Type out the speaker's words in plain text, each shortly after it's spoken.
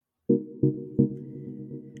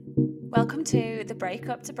Welcome to the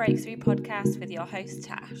Breakup to Breakthrough podcast with your host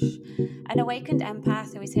Tash, an awakened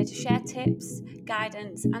empath who is here to share tips,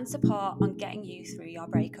 guidance and support on getting you through your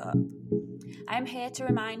breakup. I am here to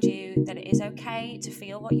remind you that it is okay to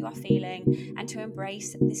feel what you are feeling and to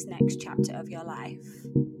embrace this next chapter of your life.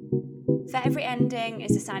 For every ending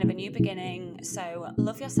is a sign of a new beginning, so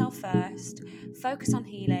love yourself first, focus on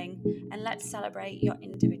healing, and let's celebrate your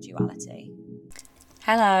individuality.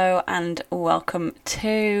 Hello and welcome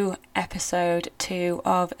to episode 2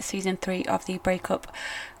 of season 3 of the Breakup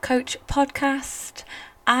Coach podcast.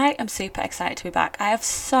 I am super excited to be back. I have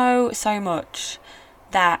so much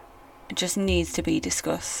that just needs to be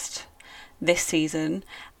discussed this season,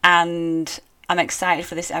 and I'm excited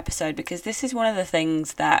for this episode because this is one of the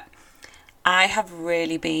things that I have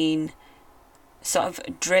really been sort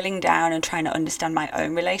of drilling down and trying to understand my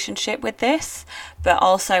own relationship with this, but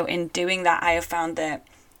also in doing that I have found that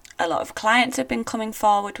a lot of clients have been coming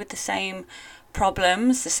forward with the same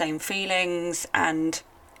problems, the same feelings and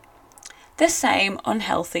the same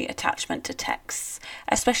unhealthy attachment to texts,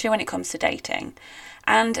 especially when it comes to dating.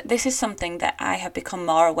 And this is something that I have become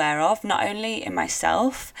more aware of, not only in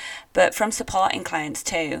myself but from supporting clients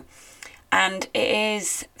too. And it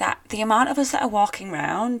is that the amount of us that are walking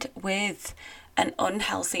around with an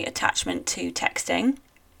unhealthy attachment to texting,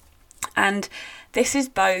 and this is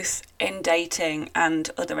both in dating and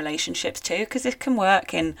other relationships too, because it can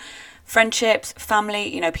work in friendships,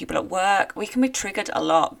 family, people at work. We can be triggered a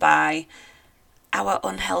lot by our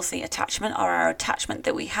unhealthy attachment or our attachment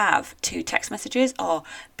that we have to text messages or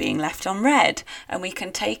being left unread, and we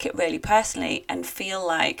can take it really personally and feel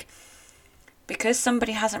like because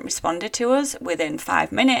somebody hasn't responded to us within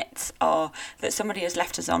 5 minutes, or that somebody has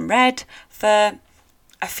left us unread for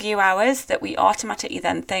a few hours, that we automatically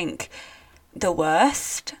then think the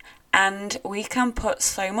worst. And we can put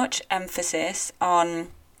so much emphasis on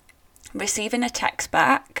receiving a text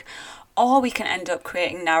back, or we can end up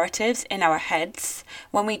creating narratives in our heads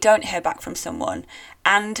when we don't hear back from someone.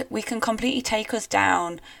 And we can completely take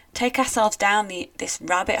ourselves down this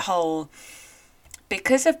rabbit hole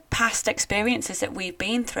because of past experiences that we've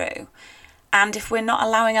been through. And if we're not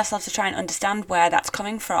allowing ourselves to try and understand where that's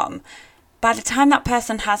coming from, by the time that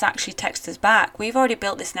person has actually texted us back, we've already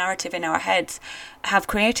built this narrative in our heads, have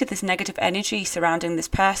created this negative energy surrounding this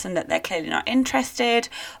person that they're clearly not interested,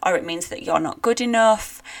 or it means that you're not good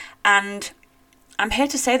enough. And I'm here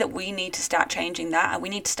to say that we need to start changing that, and we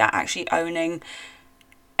need to start actually owning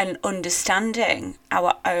and understanding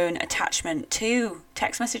our own attachment to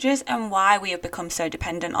text messages and why we have become so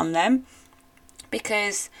dependent on them.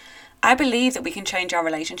 Because I believe that we can change our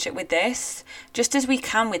relationship with this just as we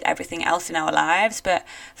can with everything else in our lives, but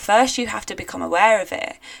first you have to become aware of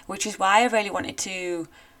it, which is why I really wanted to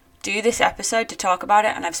do this episode to talk about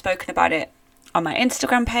it. And I've spoken about it on my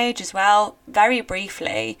Instagram page as well, very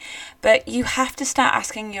briefly, but you have to start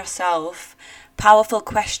asking yourself powerful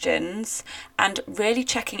questions and really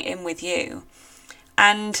checking in with you.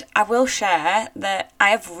 And I will share that I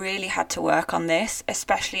have really had to work on this,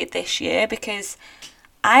 especially this year, because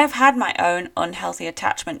I have had my own unhealthy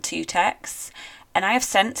attachment to texts and I have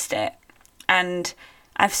sensed it. And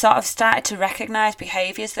I've sort of started to recognise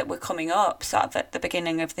behaviours that were coming up sort of at the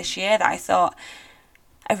beginning of this year that I thought,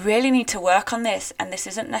 I really need to work on this. And this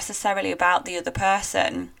isn't necessarily about the other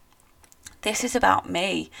person. This is about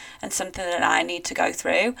me and something that I need to go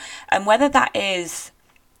through. And whether that is,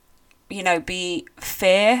 be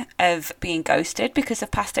fear of being ghosted because of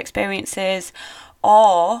past experiences,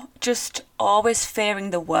 or just always fearing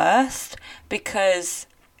the worst because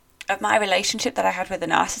of my relationship that I had with a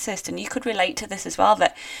narcissist. And you could relate to this as well,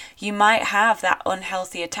 that you might have that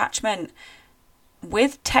unhealthy attachment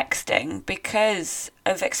with texting because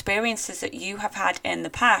of experiences that you have had in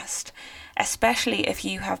the past, especially if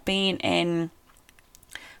you have been in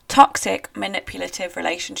toxic, manipulative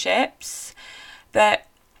relationships. But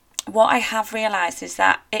what I have realised is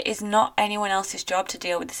that it is not anyone else's job to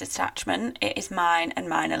deal with this attachment. It is mine and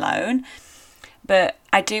mine alone. But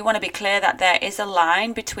I do want to be clear that there is a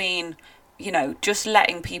line between, just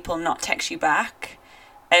letting people not text you back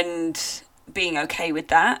and being okay with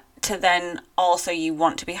that, to then also you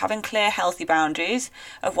want to be having clear, healthy boundaries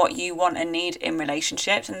of what you want and need in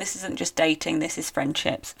relationships. And this isn't just dating, this is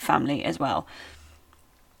friendships, family as well.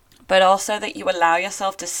 But also that you allow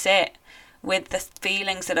yourself to sit with the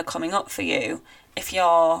feelings that are coming up for you. If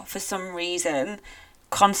you're, for some reason,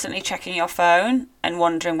 constantly checking your phone and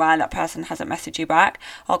wondering why that person hasn't messaged you back,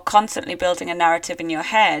 or constantly building a narrative in your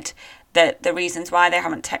head that the reasons why they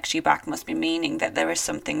haven't texted you back must be meaning that there is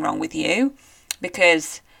something wrong with you,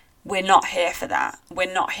 because we're not here for that.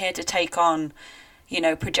 We're not here to take on,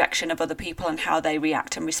 projection of other people and how they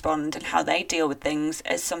react and respond and how they deal with things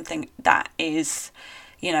as something that is,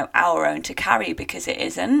 our own to carry, because it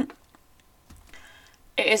isn't.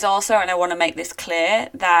 It is also, and I want to make this clear,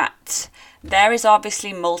 that there is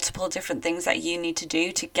obviously multiple different things that you need to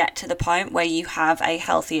do to get to the point where you have a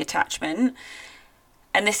healthy attachment.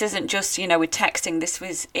 And this isn't just, with texting, this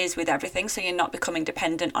is with everything. So you're not becoming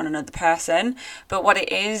dependent on another person. But what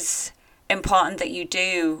it is important that you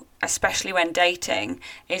do, especially when dating,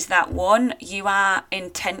 is that one, you are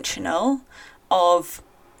intentional of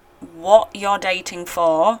what you're dating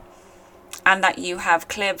for, and that you have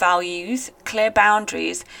clear values, clear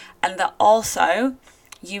boundaries, and that also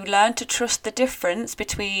you learn to trust the difference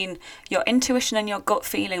between your intuition and your gut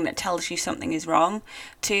feeling that tells you something is wrong,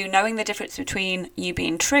 to knowing the difference between you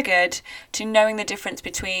being triggered, to knowing the difference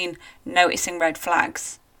between noticing red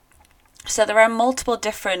flags. So there are multiple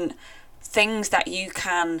different things that you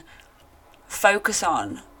can focus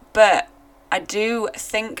on, but I do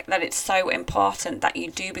think that it's so important that you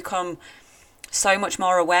do become so much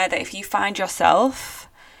more aware that if you find yourself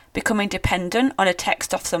becoming dependent on a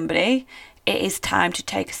text off somebody, it is time to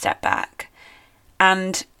take a step back.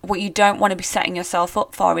 And what you don't want to be setting yourself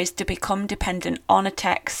up for is to become dependent on a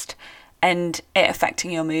text and it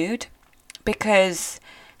affecting your mood. Because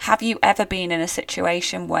have you ever been in a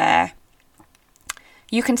situation where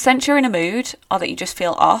you can sense you're in a mood or that you just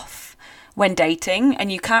feel off when dating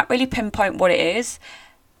and you can't really pinpoint what it is,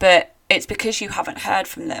 but it's because you haven't heard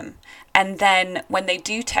from them. And then when they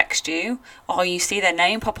do text you, or you see their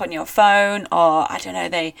name pop on your phone, or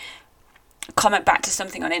they comment back to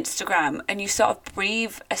something on Instagram, and you sort of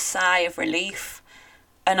breathe a sigh of relief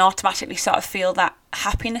and automatically sort of feel that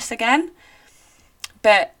happiness again.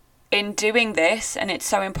 But in doing this, and it's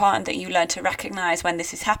so important that you learn to recognize when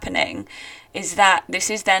this is happening, is that this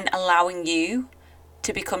is then allowing you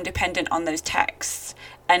to become dependent on those texts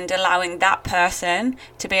and allowing that person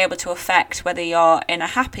to be able to affect whether you're in a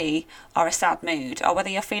happy or a sad mood, or whether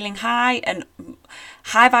you're feeling high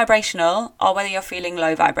vibrational or whether you're feeling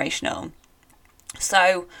low vibrational.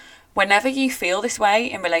 So whenever you feel this way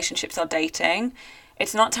in relationships or dating,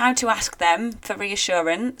 it's not time to ask them for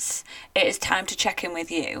reassurance. It is time to check in with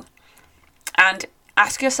you and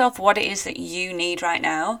ask yourself what it is that you need right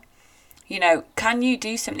now. Can you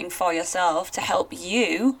do something for yourself to help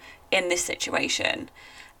you in this situation?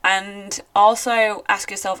 And also ask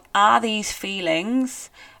yourself, are these feelings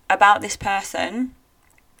about this person,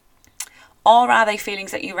 or are they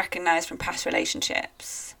feelings that you recognize from past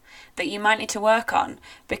relationships that you might need to work on?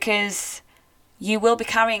 Because you will be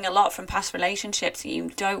carrying a lot from past relationships. You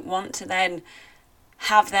don't want to then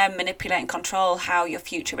have them manipulate and control how your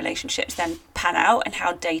future relationships then pan out and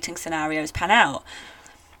how dating scenarios pan out.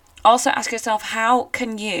 Also ask yourself, how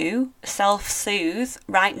can you self-soothe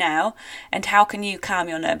right now, and how can you calm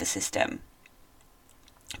your nervous system?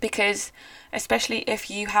 Because especially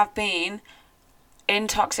if you have been in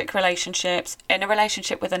toxic relationships, in a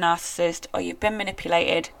relationship with a narcissist, or you've been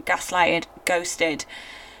manipulated, gaslighted, ghosted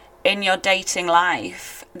in your dating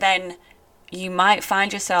life, then you might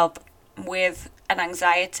find yourself with an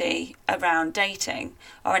anxiety around dating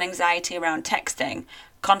or an anxiety around texting,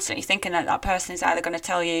 constantly thinking that that person is either going to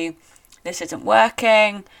tell you this isn't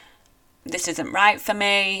working, this isn't right for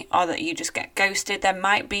me, or that you just get ghosted. There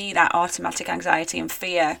might be that automatic anxiety and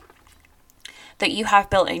fear that you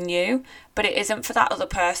have built in you, but it isn't for that other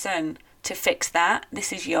person to fix that.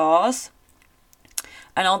 This is yours.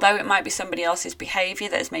 And although it might be somebody else's behaviour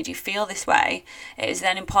that has made you feel this way, it is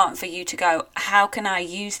then important for you to go, how can I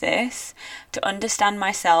use this to understand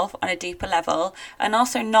myself on a deeper level and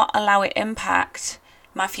also not allow it impact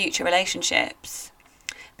my future relationships?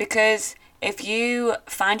 Because if you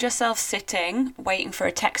find yourself sitting, waiting for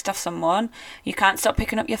a text off someone, you can't stop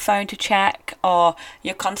picking up your phone to check, or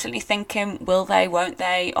you're constantly thinking, will they, won't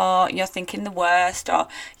they, or you're thinking the worst, or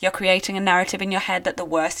you're creating a narrative in your head that the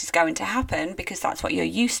worst is going to happen because that's what you're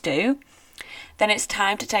used to, then it's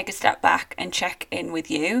time to take a step back and check in with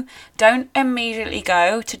you. Don't immediately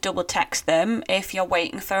go to double text them if you're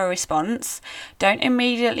waiting for a response. Don't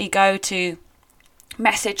immediately go to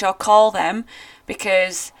message or call them,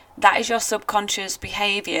 because that is your subconscious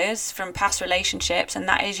behaviours from past relationships, and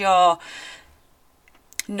that is your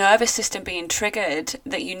nervous system being triggered,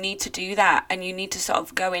 that you need to do that, and you need to sort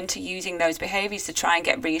of go into using those behaviours to try and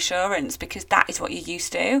get reassurance, because that is what you're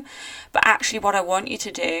used to. But actually what I want you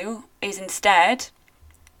to do is instead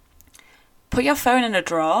put your phone in a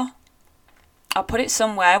drawer, or put it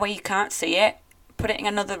somewhere where you can't see it, put it in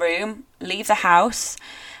another room, leave the house,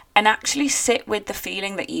 and actually sit with the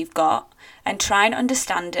feeling that you've got and try and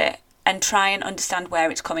understand it, and try and understand where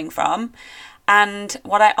it's coming from. And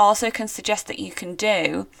what I also can suggest that you can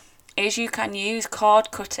do is you can use cord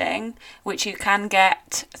cutting, which you can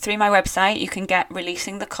get through my website. You can get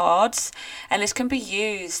Releasing the Cords, and this can be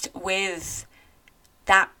used with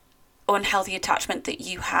that unhealthy attachment that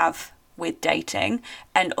you have with dating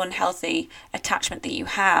and unhealthy attachment that you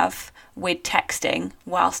have with texting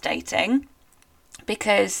whilst dating.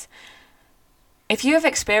 Because if you have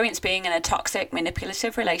experienced being in a toxic,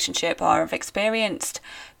 manipulative relationship or have experienced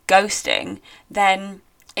ghosting, then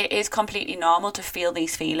it is completely normal to feel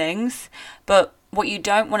these feelings. But what you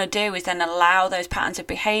don't want to do is then allow those patterns of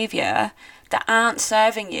behaviour that aren't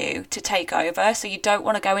serving you to take over. So you don't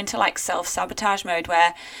want to go into like self-sabotage mode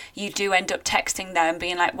where you do end up texting them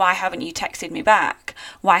being like, why haven't you texted me back?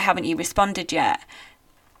 Why haven't you responded yet?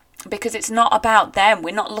 Because it's not about them.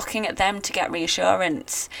 We're not looking at them to get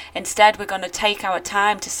reassurance. Instead, we're going to take our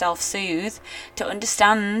time to self-soothe, to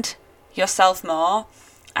understand yourself more,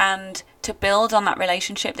 and to build on that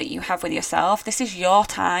relationship that you have with yourself. This is your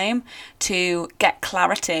time to get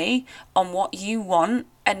clarity on what you want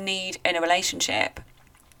and need in a relationship.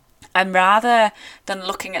 And rather than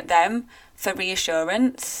looking at them for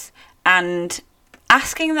reassurance and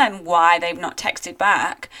asking them why they've not texted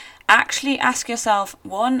back, actually ask yourself,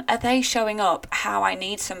 one, are they showing up how I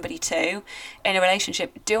need somebody to in a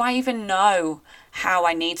relationship? Do I even know how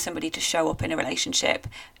I need somebody to show up in a relationship?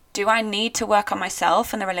 Do I need to work on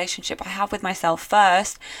myself and the relationship I have with myself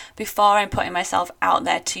first before I'm putting myself out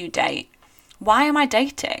there to date? Why am I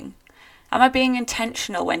dating? Am I being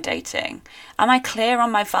intentional when dating? Am I clear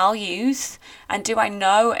on my values? And do I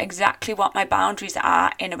know exactly what my boundaries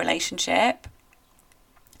are in a relationship?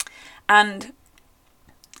 And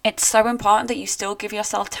it's so important that you still give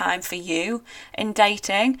yourself time for you in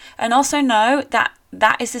dating, and also know that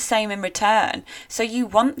that is the same in return. So you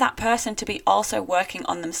want that person to be also working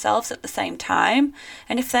on themselves at the same time.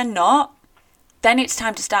 And if they're not, then it's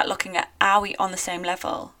time to start looking at, are we on the same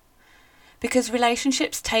level? Because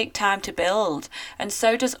relationships take time to build, and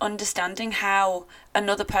so does understanding how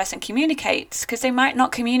another person communicates, because they might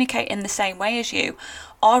not communicate in the same way as you,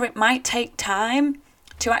 or it might take time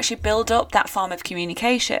to actually build up that form of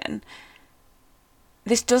communication.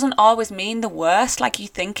 This doesn't always mean the worst like you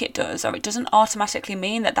think it does, or it doesn't automatically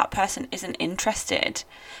mean that that person isn't interested.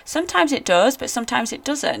 Sometimes it does, but sometimes it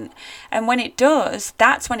doesn't. And when it does,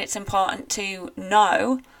 that's when it's important to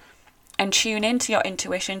know and tune into your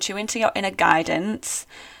intuition, tune into your inner guidance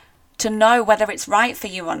to know whether it's right for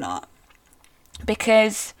you or not.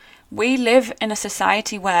 Because we live in a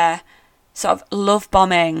society where sort of love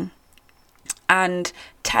bombing and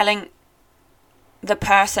telling the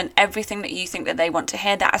person everything that you think that they want to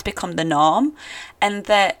hear, that has become the norm. And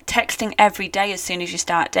that texting every day as soon as you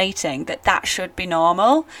start dating, that should be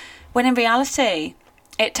normal. When in reality,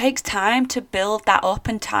 it takes time to build that up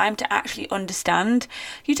and time to actually understand.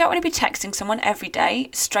 You don't want to be texting someone every day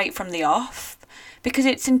straight from the off, because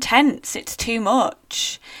it's intense, it's too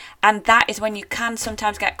much. And that is when you can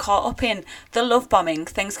sometimes get caught up in the love bombing.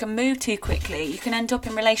 Things can move too quickly. You can end up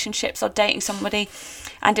in relationships or dating somebody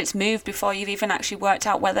and it's moved before you've even actually worked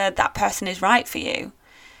out whether that person is right for you.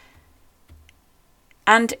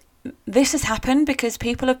 And this has happened because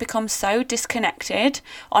people have become so disconnected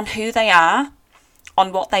on who they are,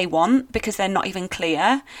 on what they want, because they're not even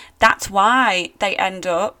clear. That's why they end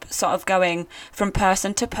up sort of going from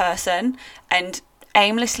person to person and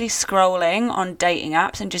aimlessly scrolling on dating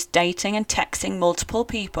apps and just dating and texting multiple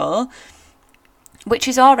people, which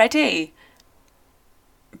is already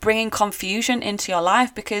bringing confusion into your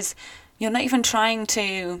life, because you're not even trying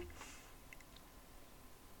to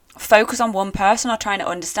focus on one person or trying to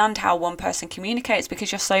understand how one person communicates,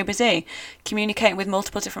 because you're so busy communicating with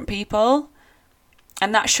multiple different people.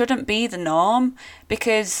 And that shouldn't be the norm,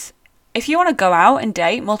 because if you want to go out and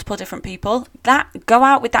date multiple different people, go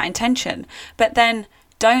out with that intention. But then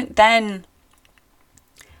don't then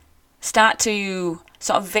start to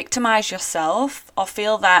sort of victimize yourself or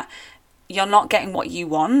feel that you're not getting what you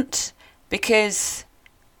want. Because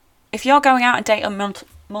if you're going out and dating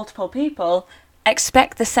multiple people,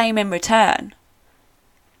 expect the same in return.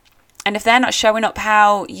 And if they're not showing up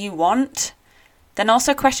how you want, then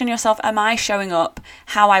also question yourself, am I showing up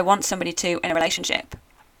how I want somebody to in a relationship?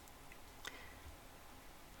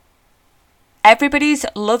 Everybody's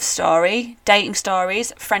love story, dating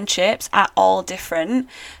stories, friendships are all different.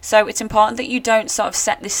 So it's important that you don't sort of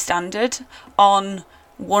set this standard on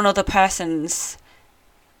one other person's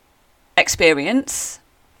experience.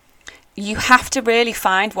 You have to really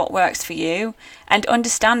find what works for you and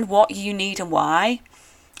understand what you need and why.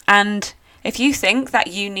 And if you think that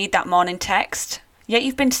you need that morning text, yet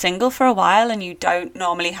you've been single for a while and you don't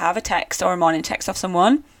normally have a text or a morning text off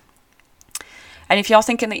someone, And if you're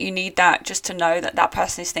thinking that you need that just to know that that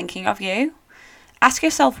person is thinking of you, ask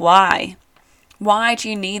yourself why. Why do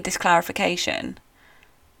you need this clarification?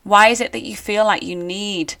 Why is it that you feel like you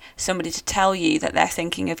need somebody to tell you that they're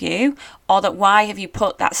thinking of you? Or that why have you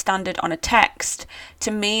put that standard on a text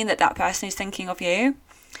to mean that that person is thinking of you?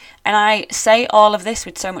 And I say all of this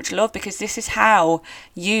with so much love because this is how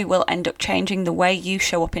you will end up changing the way you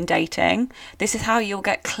show up in dating. This is how you'll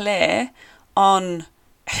get clear on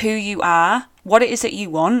who you are, what it is that you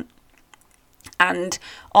want, and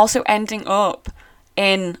also ending up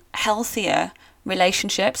in healthier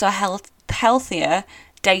relationships or healthier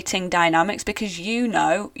dating dynamics because you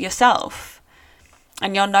know yourself.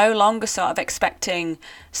 And you're no longer sort of expecting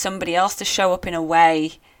somebody else to show up in a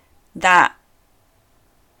way that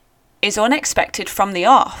is unexpected from the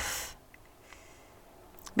off.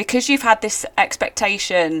 Because you've had this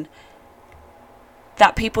expectation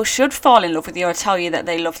that people should fall in love with you or tell you that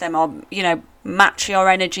they love them or, you know, match your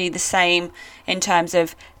energy the same in terms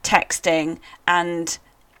of texting. And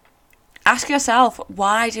ask yourself,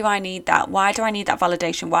 why do I need that? Why do I need that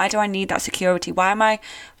validation? Why do I need that security? Why am I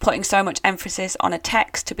putting so much emphasis on a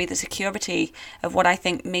text to be the security of what I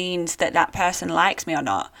think means that that person likes me or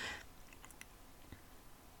not?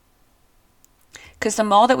 Because the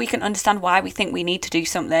more that we can understand why we think we need to do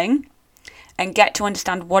something and get to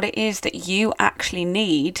understand what it is that you actually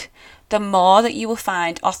need, the more that you will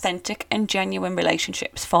find authentic and genuine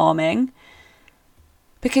relationships forming.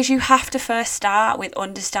 Because you have to first start with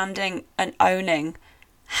understanding and owning,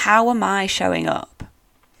 how am I showing up?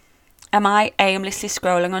 Am I aimlessly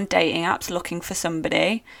scrolling on dating apps looking for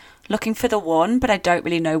somebody, looking for the one, but I don't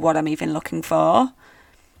really know what I'm even looking for?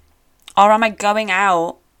 Or am I going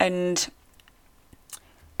out into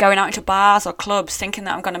bars or clubs thinking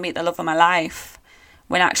that I'm going to meet the love of my life,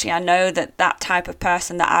 when actually I know that that type of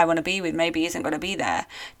person that I want to be with maybe isn't going to be there?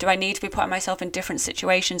 Do I need to be putting myself in different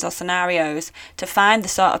situations or scenarios to find the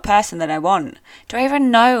sort of person that I want? Do I even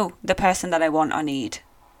know the person that I want or need?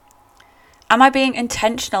 Am I being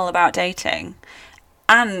intentional about dating?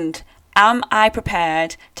 And am I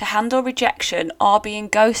prepared to handle rejection or being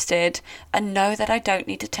ghosted and know that I don't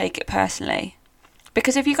need to take it personally?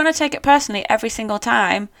 Because if you're going to take it personally every single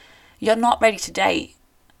time, you're not ready to date.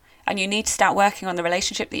 And you need to start working on the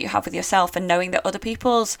relationship that you have with yourself and knowing that other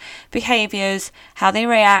people's behaviours, how they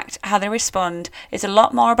react, how they respond, is a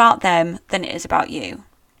lot more about them than it is about you.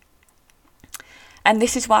 And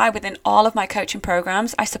this is why within all of my coaching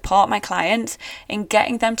programs, I support my clients in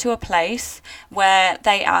getting them to a place where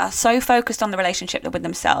they are so focused on the relationship with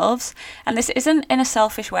themselves. And this isn't in a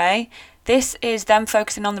selfish way. This is them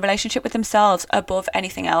focusing on the relationship with themselves above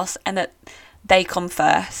anything else, and that they come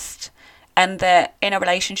first. And that in a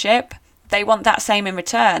relationship, they want that same in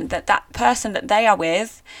return, that that person that they are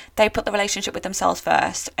with, they put the relationship with themselves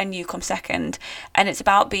first and you come second. And it's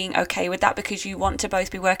about being okay with that, because you want to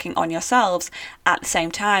both be working on yourselves at the same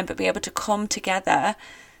time, but be able to come together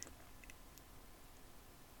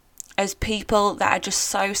as people that are just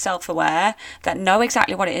so self-aware, that know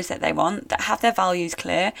exactly what it is that they want, that have their values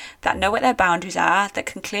clear, that know what their boundaries are, that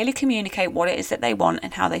can clearly communicate what it is that they want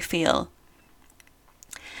and how they feel.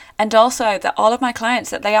 And also that all of my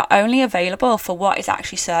clients, that they are only available for what is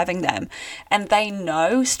actually serving them. And they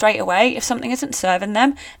know straight away if something isn't serving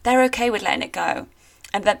them, they're okay with letting it go.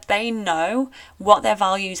 And that they know what their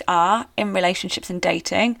values are in relationships and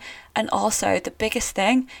dating. And also the biggest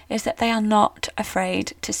thing is that they are not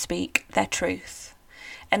afraid to speak their truth.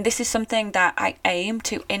 And this is something that I aim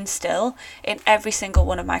to instill in every single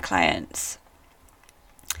one of my clients.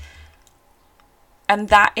 And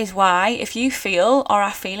that is why, if you feel or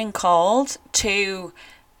are feeling called to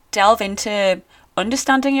delve into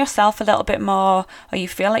understanding yourself a little bit more, or you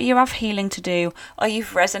feel like you have healing to do, or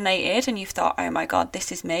you've resonated and you've thought, oh my God, this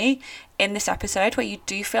is me, in this episode where you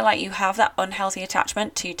do feel like you have that unhealthy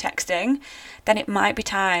attachment to texting, then it might be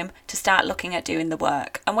time to start looking at doing the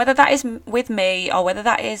work. And whether that is with me or whether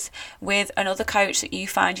that is with another coach that you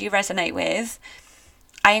find you resonate with,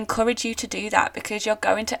 I encourage you to do that, because you're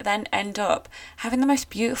going to then end up having the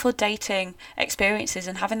most beautiful dating experiences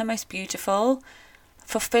and having the most beautiful,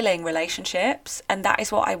 fulfilling relationships. And that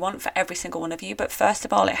is what I want for every single one of you. But first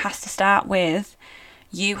of all, it has to start with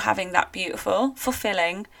you having that beautiful,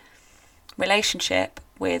 fulfilling relationship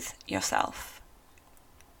with yourself.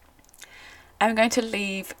 I'm going to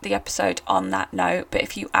leave the episode on that note, but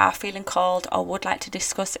if you are feeling called or would like to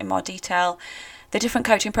discuss in more detail the different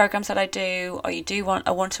coaching programs that I do, or you do want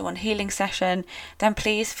a one-to-one healing session, then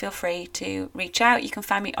please feel free to reach out. You can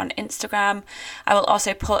find me on Instagram. I will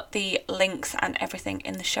also put the links and everything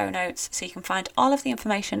in the show notes, so you can find all of the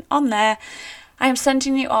information on there. I am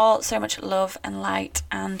sending you all so much love and light,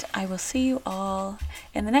 and I will see you all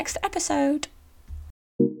in the next episode.